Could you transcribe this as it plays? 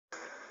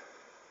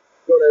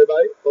going,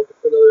 everybody? Welcome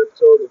to another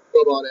episode of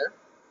Bub on Air.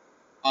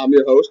 I'm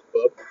your host,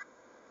 Bub,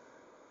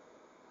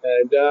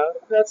 and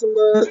I've got some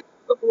stuff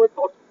I want to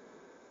talk to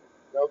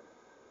you.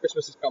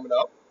 Christmas is coming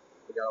up.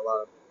 We got a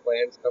lot of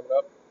plans coming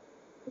up.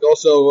 And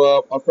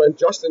also, our friend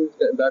Justin's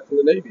getting back from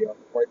the Navy on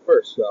the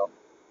 21st, so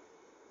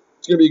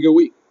it's going to be a good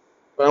week.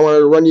 But I wanted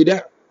to run you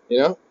down,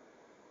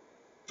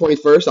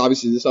 21st,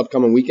 obviously this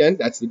upcoming weekend,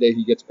 that's the day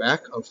he gets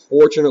back.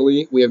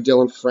 Unfortunately, we have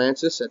Dylan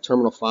Francis at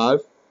Terminal 5,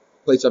 a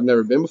place I've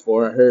never been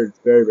before. I heard it's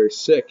very, very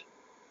sick.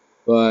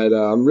 But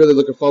I'm really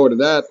looking forward to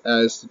that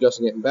as to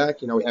Justin getting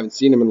back. We haven't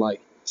seen him in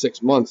like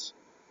 6 months.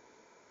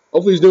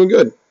 Hopefully he's doing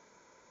good.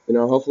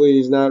 Hopefully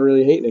he's not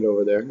really hating it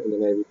over there in the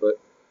Navy, but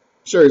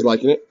I'm sure he's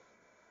liking it.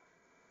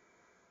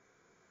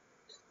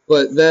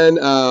 But then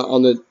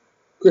on the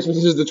Christmas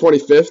is the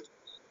 25th,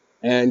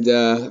 and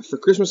for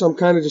Christmas I'm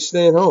kind of just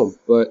staying home.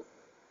 But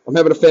I'm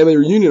having a family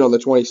reunion on the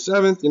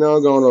 27th,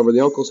 going over to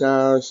the uncle's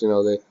house.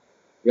 They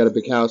got a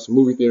big house,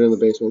 movie theater in the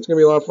basement. It's going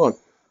to be a lot of fun.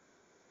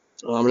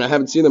 And I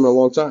haven't seen them in a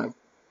long time,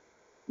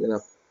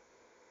 And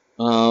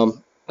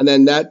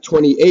then that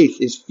 28th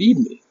is Feed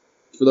Me.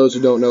 For those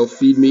who don't know,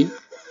 Feed Me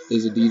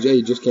is a DJ.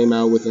 He just came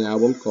out with an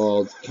album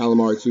called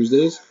Calamari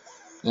Tuesdays.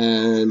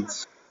 And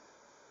it's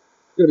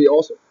going to be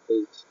awesome.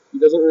 Because he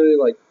doesn't really,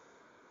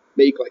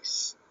 make, I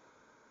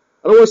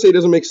don't want to say he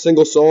doesn't make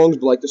single songs,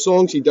 but, the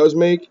songs he does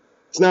make,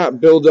 it's not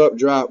build up,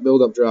 drop,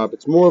 build up, drop.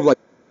 It's more of,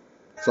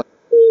 it's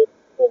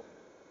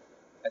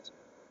that's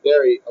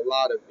a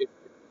lot of it.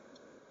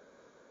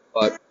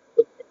 But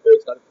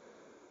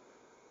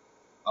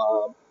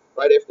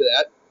right after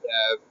that, we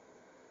have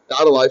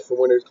Dot of Life for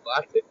Winners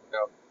Galactic.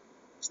 I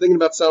was thinking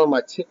about selling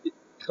my ticket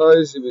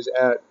because it was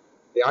at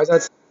the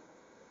Izod,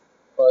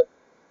 but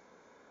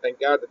thank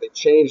God that they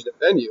changed the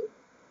venue.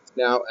 It's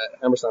now at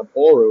Hammerstein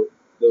Ballroom,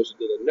 those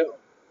who didn't know.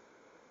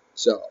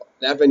 So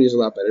that venue is a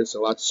lot better. It's a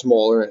lot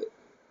smaller, and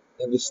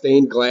they have the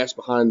stained glass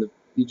behind the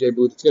DJ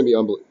booth. It's going to be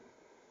unbelievable.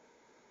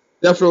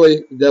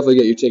 Definitely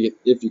get your ticket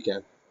if you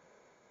can.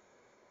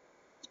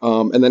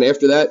 And then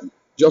after that,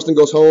 Justin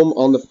goes home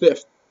on the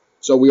 5th.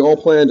 So we all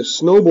planned a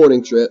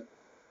snowboarding trip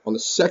on the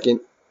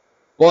 2nd,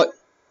 but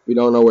we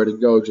don't know where to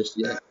go just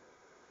yet.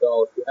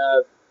 So if you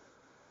have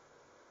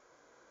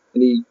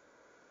any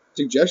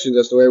suggestions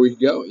as to where we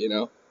could go,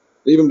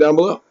 leave them down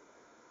below.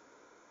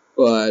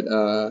 But,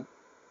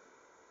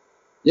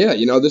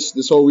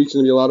 this whole week's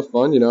going to be a lot of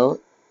fun,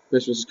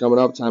 Christmas is coming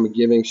up, time of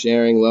giving,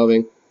 sharing,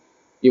 loving,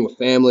 being with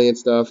family and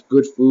stuff,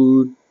 good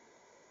food.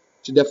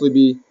 Should definitely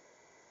be a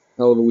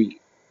hell of a week.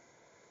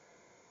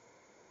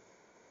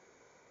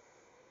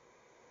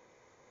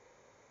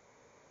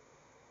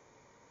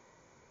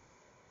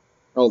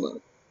 Hold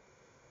on.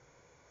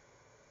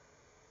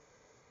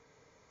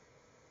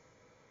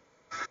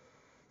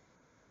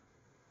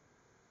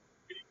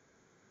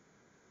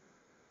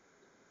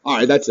 All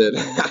right, that's it.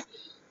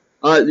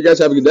 All right, you guys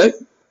have a good day,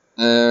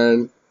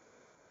 and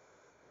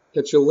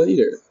catch you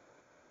later,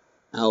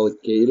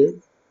 alligator.